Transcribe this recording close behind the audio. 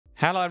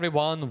Hello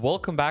everyone,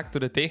 welcome back to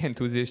the Tech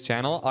Enthusiast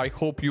channel. I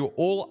hope you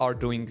all are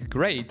doing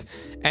great.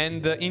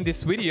 And in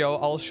this video,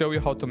 I'll show you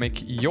how to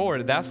make your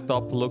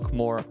desktop look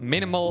more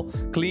minimal,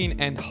 clean,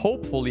 and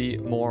hopefully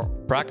more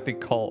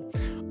practical.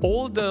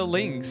 All the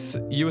links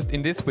used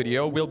in this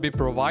video will be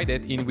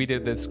provided in video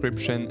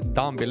description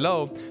down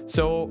below,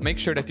 so make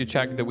sure that you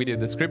check the video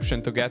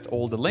description to get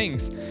all the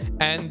links.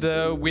 And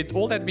with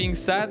all that being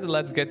said,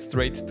 let's get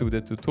straight to the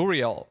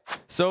tutorial.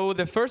 So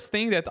the first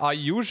thing that I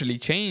usually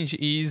change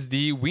is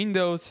the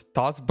Windows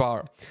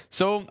taskbar.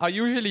 So I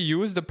usually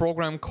use the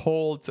program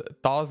called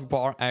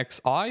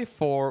TaskbarXI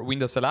for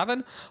Windows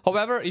 11.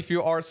 However, if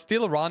you are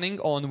still running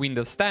on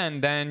Windows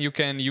 10, then you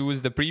can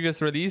use the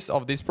previous release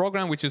of this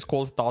program, which is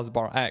called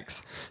TaskbarX.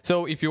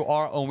 So if you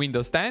are on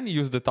Windows 10,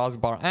 use the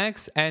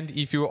TaskbarX, and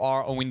if you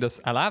are on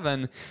Windows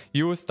 11,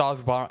 use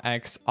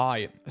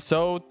TaskbarXI.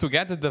 So to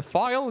get the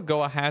file,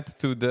 go ahead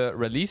to the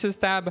Releases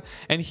tab,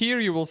 and here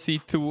you will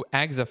see two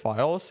exe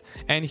files,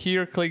 and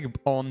here click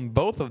on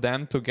both of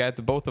them to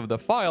get both of the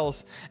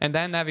files, and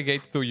then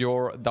navigate to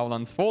your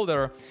downloads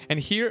folder,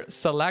 and here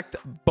select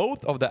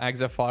both of the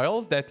exe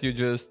files that you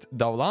just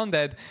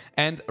downloaded,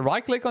 and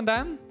right click on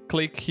them.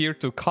 Click here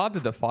to cut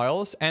the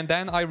files, and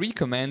then I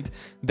recommend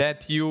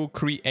that you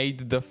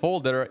create the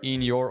folder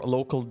in your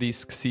local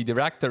disk C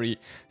directory.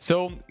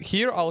 So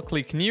here I'll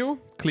click new,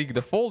 click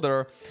the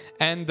folder,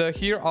 and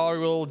here I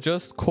will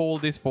just call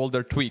this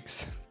folder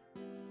tweaks.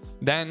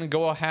 Then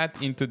go ahead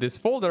into this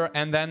folder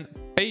and then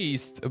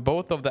paste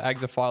both of the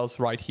exe files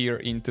right here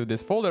into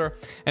this folder.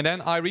 And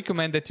then I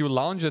recommend that you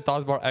launch the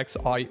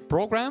TaskbarXI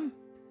program.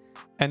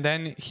 And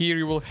then here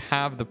you will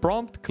have the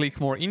prompt,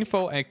 click more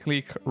info and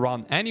click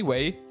run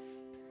anyway.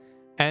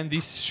 And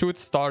this should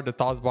start the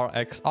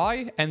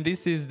TaskbarXI, and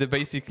this is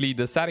basically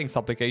the settings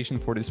application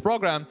for this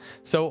program.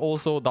 So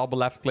also double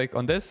left click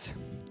on this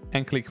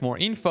and click more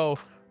info,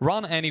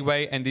 run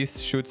anyway, and this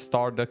should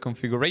start the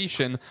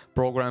configuration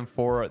program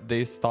for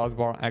this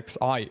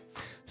TaskbarXI.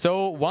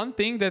 So one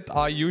thing that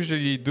I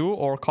usually do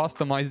or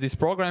customize this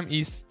program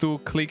is to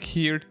click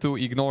here to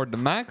ignore the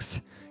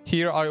Macs.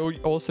 Here I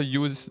also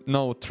use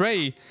no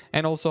tray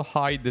and also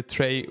hide the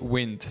tray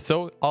wind.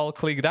 So I'll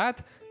click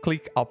that,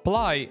 click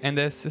apply, and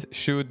this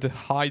should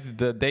hide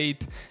the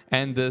date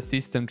and the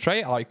system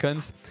tray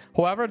icons.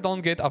 However,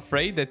 don't get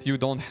afraid that you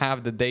don't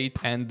have the date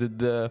and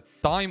the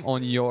time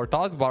on your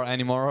taskbar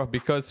anymore,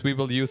 because we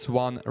will use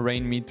one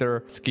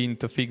Rainmeter skin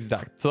to fix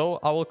that.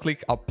 So I will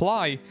click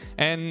apply,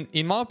 and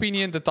in my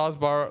opinion the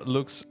taskbar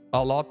looks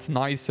a lot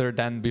nicer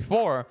than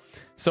before.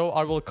 So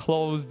I will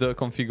close the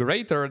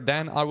configurator,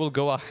 then I will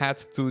go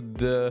ahead to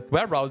the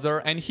web browser,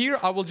 and here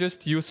I will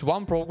just use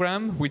one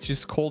program which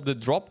is called the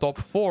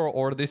Droptop-Four,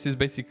 or this is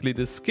basically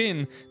the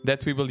skin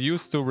that we will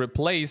use to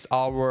replace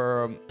our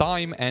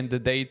time and the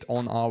date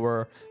on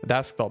our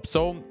desktop.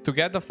 So to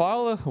get the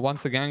file,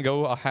 once again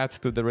go ahead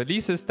to the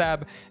Releases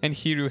tab, and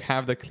here you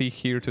have the click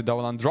here to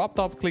download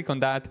Droptop, click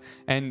on that,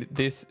 and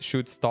this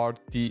should start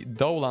the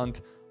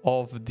download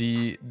of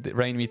the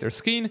Rainmeter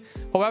skin.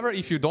 However,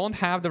 if you don't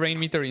have the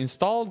Rainmeter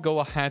installed, go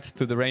ahead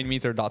to the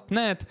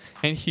rainmeter.net,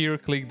 and here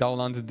click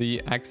download the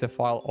exe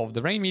file of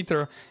the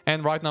Rainmeter.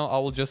 And right now I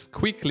will just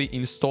quickly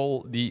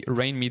install the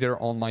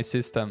Rainmeter on my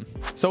system.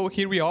 So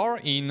here we are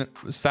in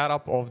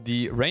setup of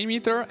the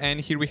Rainmeter, and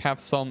here we have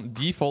some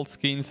default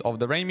skins of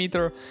the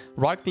Rainmeter.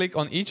 Right click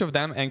on each of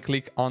them and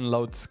click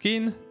unload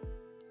skin,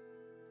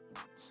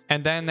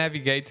 and then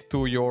navigate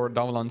to your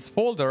downloads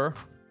folder.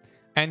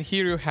 And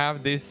here you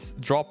have this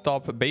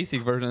Droptop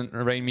basic version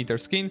Rainmeter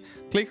skin.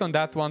 Click on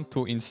that one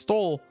to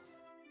install,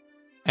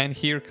 and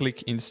here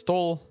click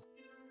install.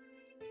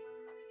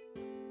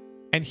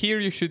 And here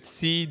you should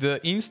see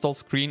the install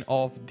screen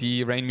of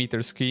the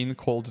Rainmeter skin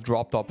called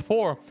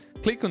Droptop-Four.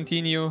 Click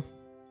continue,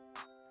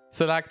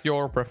 select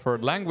your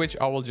preferred language.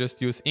 I will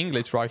just use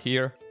English right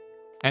here.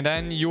 And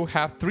then you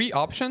have three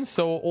options,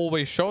 so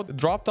always show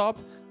Droptop,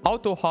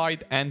 auto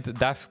hide, and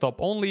desktop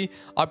only.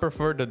 I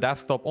prefer the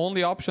desktop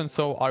only option,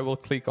 so I will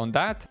click on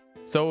that.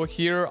 So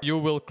here you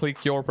will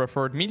click your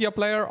preferred media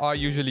player. I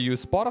usually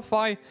use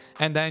Spotify,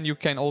 and then you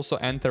can also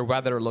enter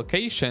weather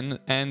location,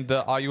 and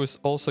I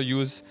also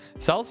use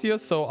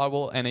Celsius, so I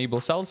will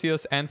enable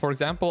Celsius, and for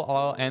example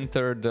I'll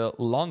enter the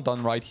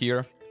London right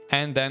here,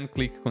 and then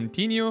click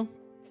continue.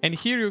 And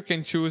here you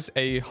can choose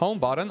a home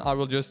button. I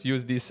will just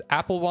use this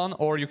Apple one,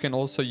 or you can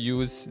also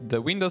use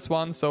the Windows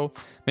one. So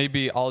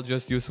maybe I'll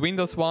just use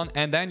Windows one.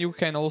 And then you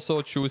can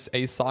also choose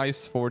a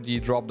size for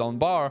the drop down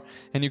bar.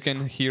 And you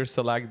can here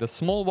select the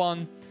small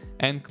one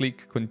and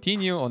click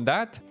continue on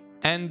that.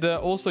 And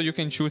also you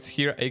can choose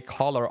here a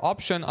color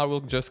option. I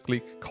will just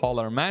click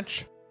color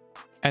match,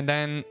 and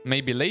then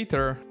maybe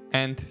later,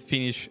 and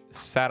finish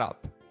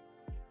setup.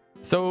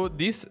 So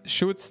this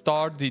should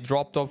start the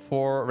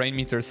Droptop-Four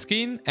Rainmeter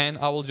skin, and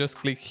I will just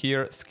click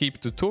here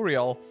skip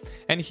tutorial,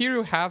 and here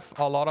you have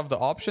a lot of the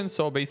options.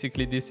 So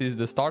basically this is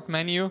the start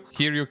menu.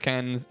 Here you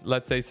can,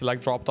 let's say,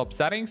 select Droptop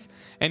settings,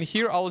 and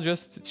here I'll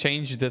just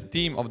change the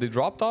theme of the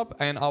Droptop,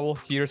 and I will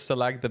here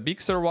select the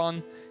Bixer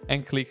one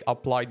and click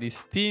apply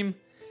this theme.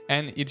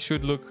 and it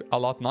should look a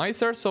lot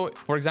nicer. So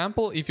for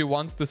example, if you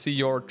want to see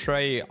your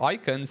tray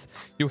icons,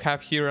 you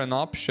have here an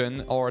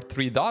option or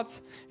 3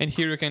 dots, and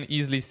here you can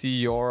easily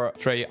see your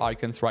tray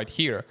icons right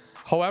here.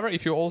 However,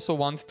 if you also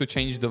want to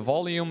change the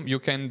volume, you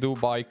can do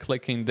by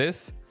clicking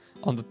this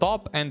on the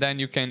top, and then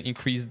you can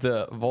increase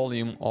the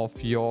volume of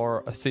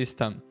your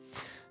system.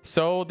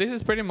 So this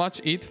is pretty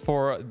much it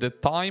for the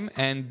time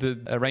and the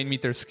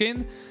Rainmeter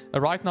skin.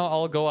 Right now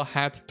I'll go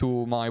ahead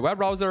to my web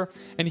browser,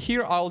 and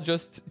here I'll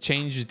just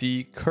change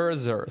the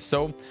cursor.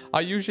 So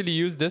I usually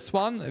use this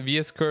one,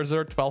 VS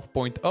Cursor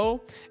 12.0,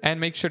 and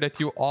make sure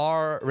that you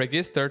are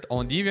registered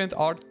on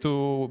DeviantArt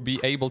to be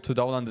able to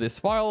download this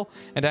file,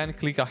 and then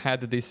click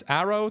ahead this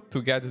arrow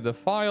to get the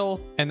file,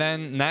 and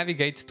then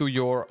navigate to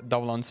your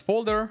downloads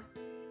folder.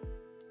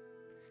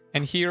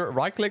 And here,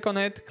 right click on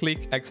it,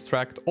 click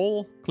extract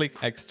all, click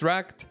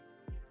extract,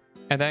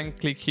 and then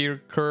click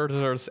here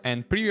cursors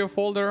and preview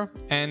folder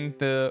and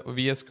the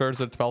VS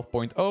Cursor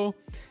 12.0.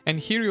 And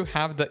here you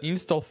have the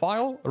install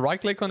file, right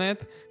click on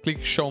it,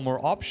 click show more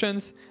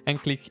options and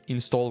click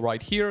install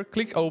right here,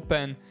 click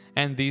open,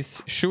 and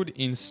this should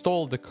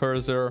install the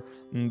cursor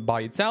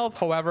by itself.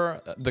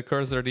 However, the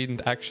cursor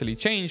didn't actually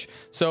change.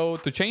 So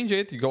to change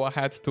it, you go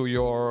ahead to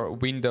your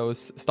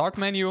Windows start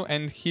menu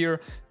and here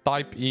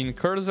type in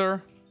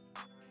cursor,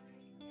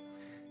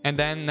 and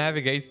then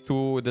navigate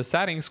to the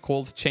settings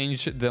called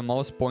change the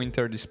mouse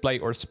pointer display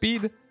or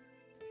speed.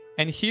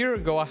 And here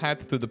go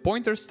ahead to the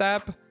pointers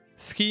tab,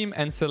 scheme,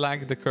 and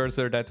select the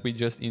cursor that we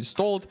just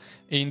installed,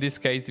 in this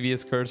case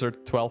VS Cursor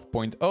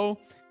 12.0.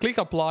 Click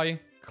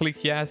apply,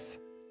 click yes,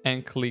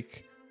 and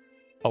click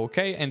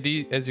OK, and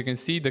as you can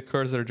see, the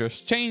cursor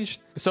just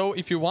changed. So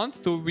if you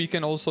want to, we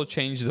can also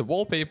change the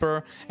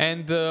wallpaper.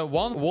 And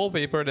one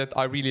wallpaper that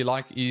I really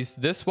like is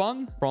this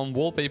one from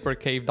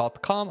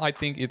wallpapercave.com. I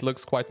think it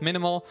looks quite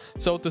minimal.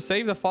 So to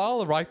save the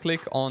file, right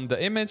click on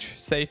the image,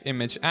 save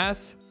image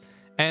as.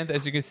 And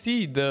as you can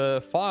see,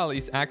 the file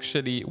is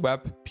actually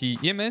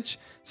WebP image.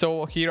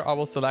 So here I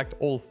will select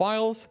all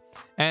files,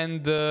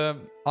 and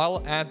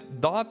I'll add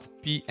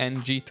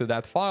 .png to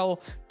that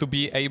file to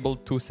be able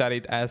to set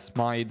it as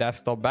my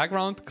desktop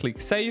background. Click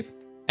save,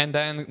 and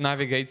then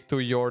navigate to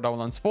your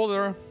downloads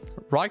folder,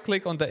 right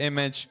click on the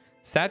image,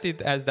 set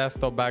it as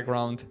desktop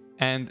background.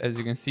 And as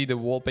you can see, the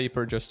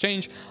wallpaper just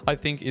changed. I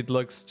think it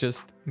looks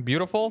just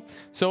beautiful.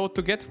 So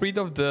to get rid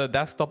of the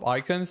desktop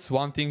icons,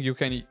 one thing you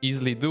can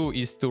easily do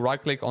is to right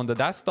click on the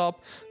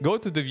desktop, go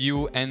to the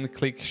view and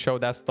click show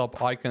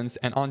desktop icons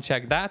and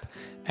uncheck that.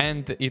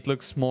 And it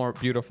looks more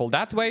beautiful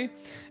that way.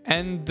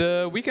 And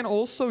we can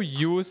also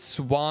use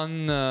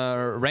one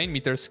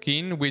Rainmeter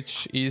skin,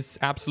 which is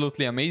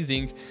absolutely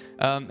amazing.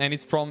 And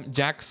it's from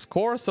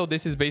JaxCore. So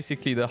this is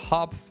basically the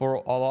hub for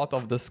a lot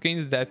of the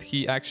skins that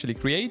he actually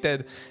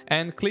created.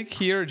 And click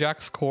here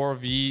JaxCore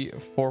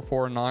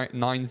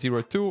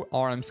V44902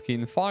 RM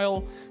skin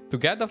file to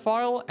get the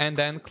file, and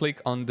then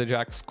click on the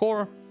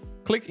JaxCore.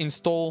 Click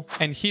install,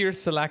 and here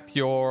select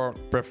your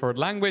preferred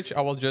language.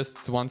 I will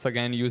just once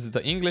again use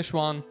the English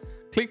one.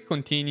 Click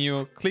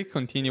continue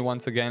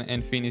once again,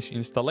 and finish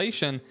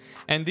installation.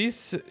 And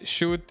this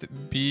should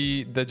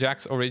be the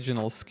Jax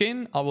original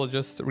skin. I will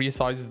just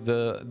resize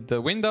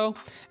the window,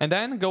 and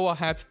then go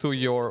ahead to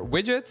your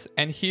widgets.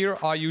 And here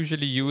I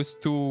usually use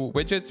 2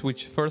 widgets,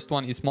 which first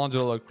one is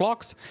modular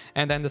clocks,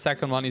 and then the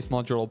second one is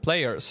modular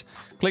players.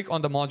 Click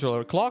on the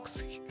modular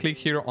clocks, click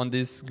here on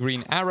this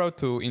green arrow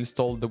to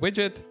install the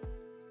widget.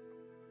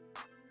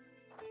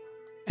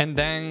 And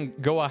then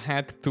go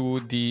ahead to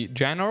the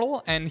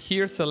general, and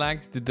here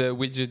select the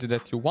widget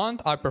that you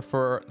want. I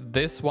prefer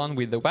this one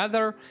with the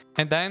weather.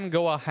 And then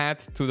go ahead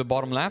to the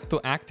bottom left to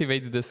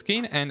activate the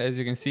skin, and as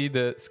you can see,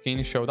 the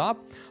skin showed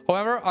up.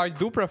 However, I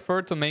do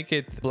prefer to make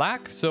it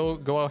black, so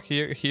go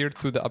here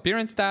to the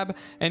appearance tab,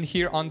 and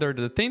here under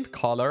the tint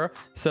color,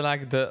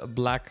 select the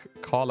black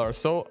color.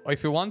 So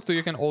if you want to,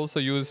 you can also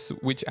use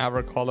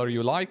whichever color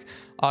you like.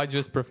 I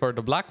just prefer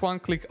the black one.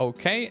 Click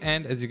OK,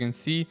 and as you can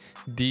see,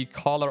 the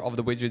color of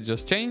the widget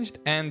just changed.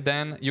 And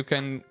then you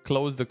can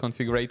close the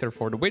configurator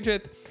for the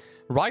widget.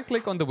 Right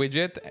click on the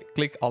widget,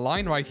 click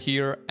align right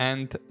here,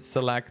 and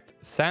select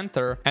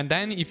center. And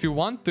then if you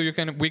want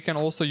to, we can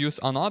also use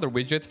another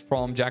widget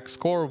from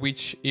JaxCore,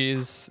 which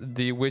is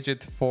the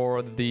widget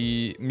for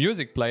the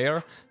music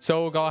player.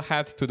 So go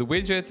ahead to the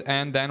widget,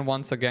 and then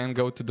once again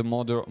go to the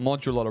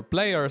modular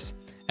players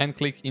and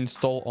click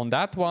install on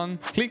that one.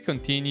 Click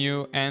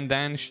continue, and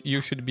then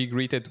you should be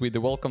greeted with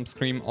the welcome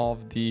screen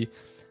of the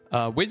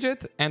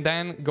widget. And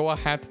then go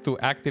ahead to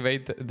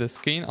activate the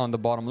skin on the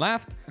bottom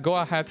left. Go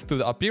ahead to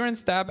the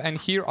appearance tab, and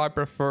here I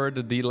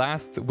preferred the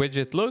last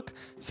widget look,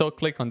 so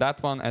click on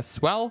that one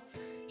as well.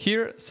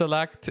 Here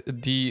select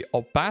the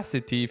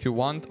opacity if you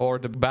want, or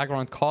the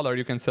background color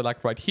you can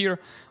select right here,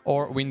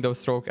 or window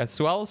stroke as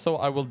well. So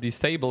I will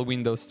disable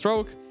window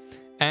stroke,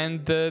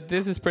 and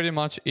this is pretty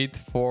much it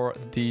for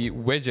the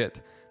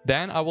widget.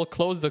 Then I will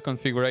close the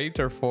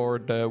configurator for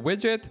the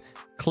widget,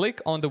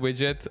 click on the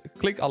widget,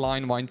 click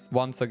align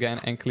once again,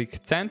 and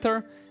click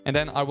center. And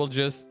then I will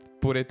just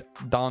put it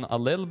down a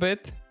little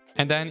bit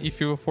And then if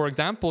you, for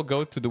example,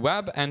 go to the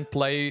web and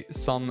play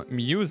some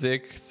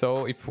music,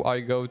 so if I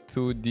go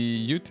to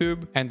the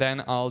YouTube and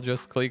then I'll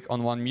just click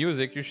on one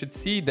music, you should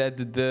see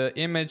that the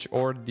image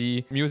or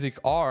the music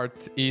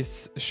art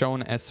is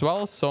shown as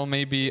well. So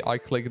maybe I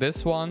click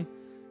this one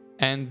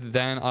and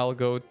then I'll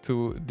go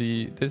to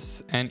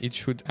this and it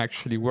should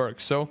actually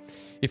work. So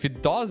if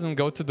it doesn't,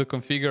 go to the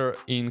configure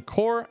in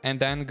core and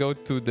then go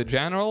to the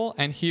general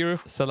and here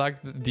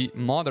select the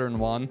modern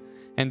one.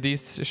 And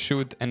this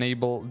should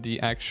enable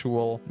the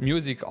actual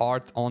music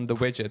art on the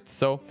widget.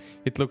 So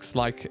it looks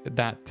like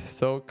that.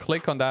 So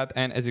click on that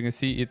and as you can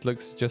see, it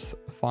looks just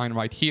fine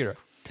right here.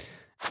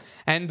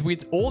 And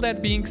with all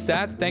that being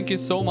said, thank you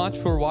so much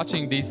for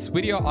watching this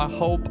video. I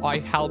hope I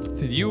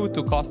helped you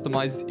to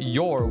customize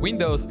your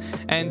windows.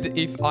 And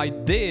if I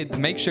did,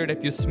 make sure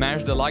that you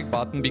smash the like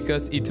button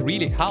because it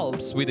really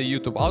helps with the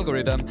YouTube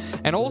algorithm.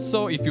 And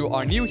also, if you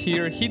are new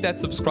here, hit that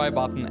subscribe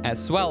button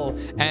as well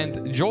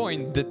and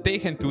join the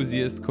tech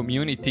enthusiast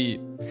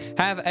community.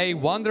 Have a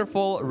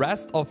wonderful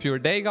rest of your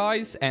day,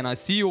 guys, and I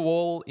see you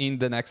all in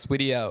the next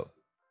video.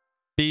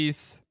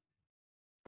 Peace.